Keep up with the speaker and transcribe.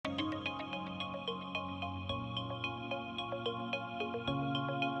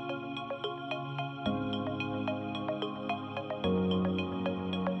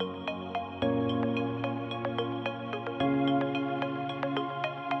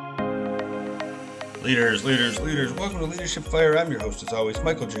Leaders, welcome to Leadership Fire. I'm your host, as always,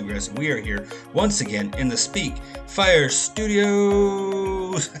 Michael Gingras, and we are here once again in the Speak Fire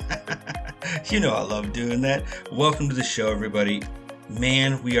Studios. You know I love doing that. Welcome to the show, everybody.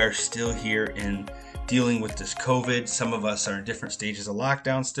 Man, we are still here and dealing with this COVID. Some of us are in different stages of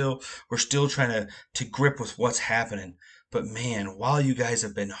lockdown still. We're still trying to grip with what's happening. But man, while you guys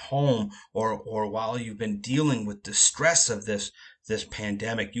have been home or while you've been dealing with the stress of this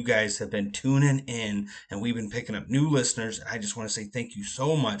pandemic, you guys have been tuning in and we've been picking up new listeners. And I just want to say thank you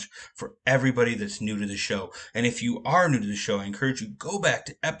so much for everybody that's new to the show. And if you are new to the show, I encourage you go back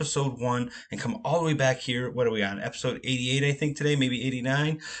to episode 1 and come all the way back here. What are we on? Episode 88, I think today, maybe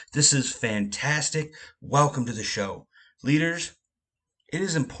 89. This is fantastic. Welcome to the show. Leaders, it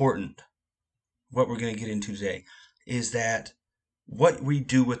is important. What we're going to get into today is that what we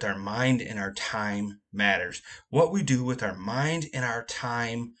do with our mind and our time matters. What we do with our mind and our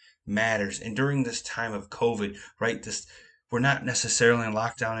time matters. And during this time of COVID, right, we're not necessarily in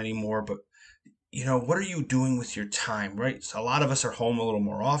lockdown anymore, but what are you doing with your time, right? So a lot of us are home a little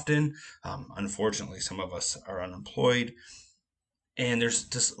more often. Unfortunately, some of us are unemployed. And there's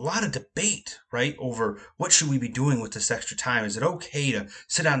just a lot of debate, right, over what should we be doing with this extra time. Is it okay to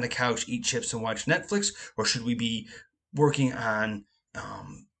sit on the couch, eat chips, and watch Netflix? Or should we be working on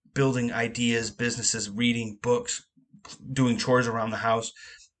building ideas, businesses, reading books, doing chores around the house?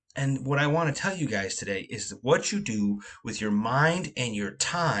 And what I want to tell you guys today is that what you do with your mind and your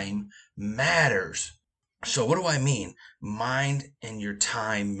time matters. So what do I mean? Mind and your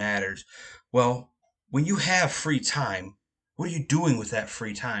time matters. Well, when you have free time, what are you doing with that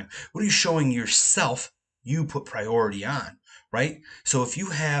free time? What are you showing yourself you put priority on, right? So if you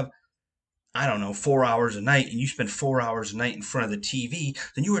have 4 hours a night and you spend 4 hours a night in front of the TV,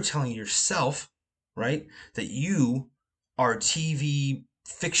 then you are telling yourself, right, that you are a TV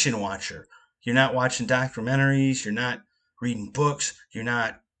fiction watcher. You're not watching documentaries. You're not reading books. You're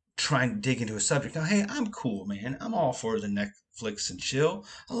not trying to dig into a subject. Now, hey, I'm cool, man. I'm all for the Netflix and chill.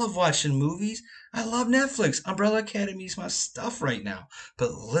 I love watching movies. I love Netflix. Umbrella Academy is my stuff right now.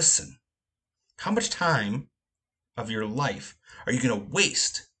 But listen, how much time of your life are you going to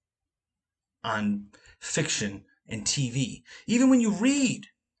waste on fiction and TV? Even when you read,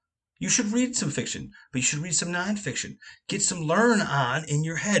 you should read some fiction, but you should read some nonfiction. Get some learn on in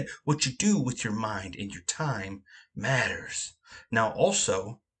your head. What you do with your mind and your time matters. Now,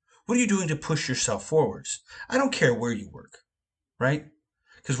 also, what are you doing to push yourself forwards? I don't care where you work, right?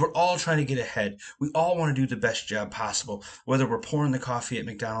 Because we're all trying to get ahead. We all want to do the best job possible, whether we're pouring the coffee at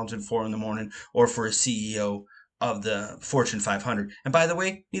McDonald's at 4 a.m. or for a CEO of the Fortune 500. And by the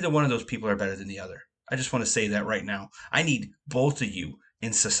way, neither one of those people are better than the other. I just want to say that right now. I need both of you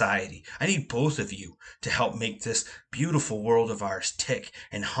in society. I need both of you to help make this beautiful world of ours tick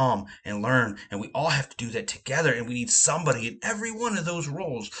and hum and learn. And we all have to do that together. And we need somebody in every one of those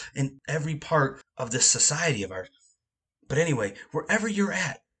roles in every part of this society of ours. But anyway, wherever you're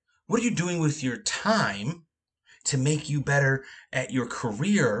at, what are you doing with your time to make you better at your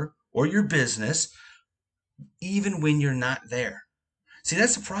career or your business, even when you're not there? See,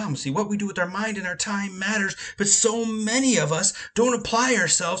 that's the problem. See, what we do with our mind and our time matters, but so many of us don't apply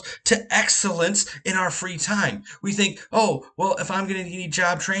ourselves to excellence in our free time. We think, oh, well, if I'm going to need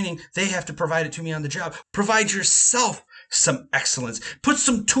job training, they have to provide it to me on the job. Provide yourself some excellence. Put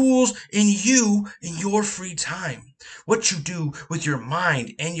some tools in you in your free time. What you do with your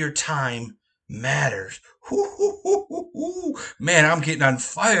mind and your time matters. Man, I'm getting on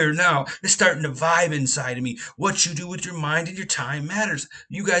fire now. It's starting to vibe inside of me. What you do with your mind and your time matters.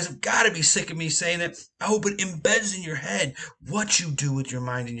 You guys have got to be sick of me saying that. I hope it embeds in your head. What you do with your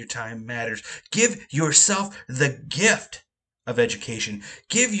mind and your time matters. Give yourself the gift of education.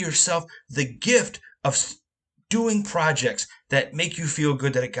 Give yourself the gift of doing projects that make you feel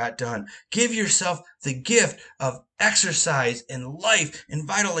good that it got done. Give yourself the gift of exercise and life and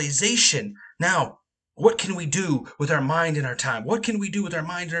vitalization. Now, what can we do with our mind and our time? What can we do with our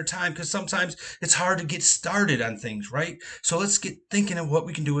mind and our time? Because sometimes it's hard to get started on things, right? So let's get thinking of what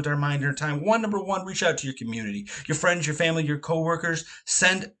we can do with our mind and our time. Number one, reach out to your community, your friends, your family, your coworkers.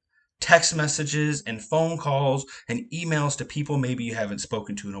 Send text messages and phone calls and emails to people maybe you haven't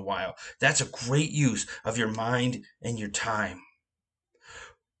spoken to in a while. That's a great use of your mind and your time.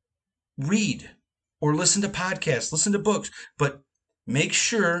 Read or listen to podcasts, listen to books, but make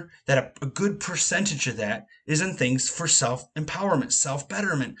sure that a good percentage of that is in things for self-empowerment,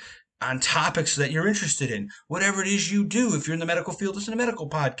 self-betterment, on topics that you're interested in. Whatever it is you do. If you're in the medical field, listen to medical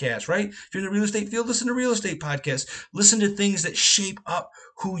podcasts, right? If you're in the real estate field, listen to real estate podcasts. Listen to things that shape up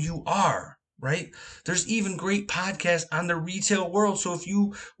who you are, right? There's even great podcasts on the retail world. So if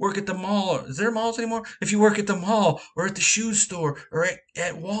you work at the mall, is there malls anymore? If you work at the mall or at the shoe store or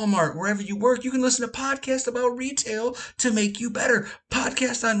at Walmart, wherever you work, you can listen to podcasts about retail to make you better.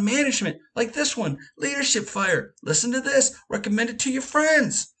 Podcasts on management, like this one, Leadership Fire. Listen to this, recommend it to your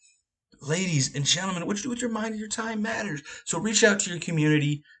friends. Ladies and gentlemen, what you do with your mind and your time matters. So reach out to your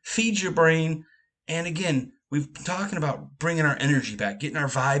community, feed your brain, and again, we've been talking about bringing our energy back, getting our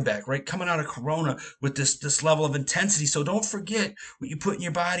vibe back, right? Coming out of Corona with this level of intensity. So don't forget what you put in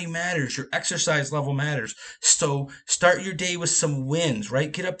your body matters. Your exercise level matters. So start your day with some wins,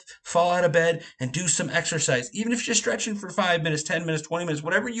 right? Get up, fall out of bed, and do some exercise. Even if you're stretching for 5 minutes, 10 minutes, 20 minutes,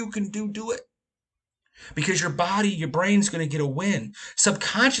 whatever you can do, do it. Because your body, your brain's going to get a win.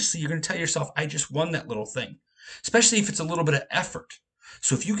 Subconsciously, you're going to tell yourself, I just won that little thing, especially if it's a little bit of effort.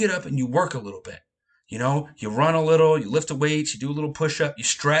 So if you get up and you work a little bit, you run a little, you lift the weights, you do a little push up, you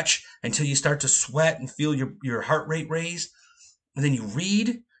stretch until you start to sweat and feel your heart rate raise. And then you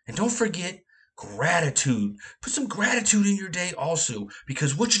read, and don't forget gratitude. Put some gratitude in your day also,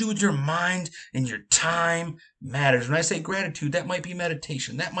 because what you do with your mind and your time matters. When I say gratitude, that might be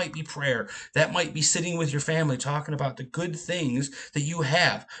meditation, that might be prayer, that might be sitting with your family talking about the good things that you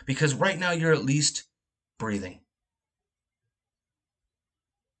have, because right now you're at least breathing.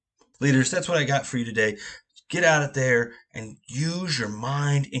 Leaders, that's what I got for you today. Get out of there and use your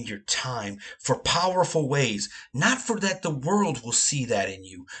mind and your time for powerful ways. Not for that the world will see that in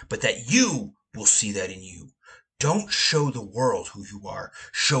you, but that you will see that in you. Don't show the world who you are.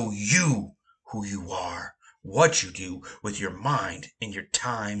 Show you who you are. What you do with your mind and your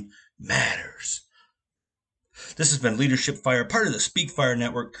time matters. This has been Leadership Fire, part of the Speak Fire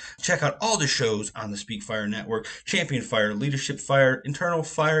Network. Check out all the shows on the Speak Fire Network: Champion Fire, Leadership Fire, Internal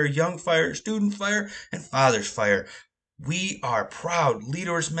Fire, Young Fire, Student Fire, and Father's Fire. We are proud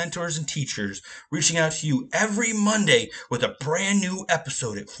leaders, mentors, and teachers reaching out to you every Monday with a brand new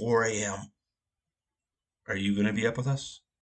episode at 4 a.m. Are you going to be up with us?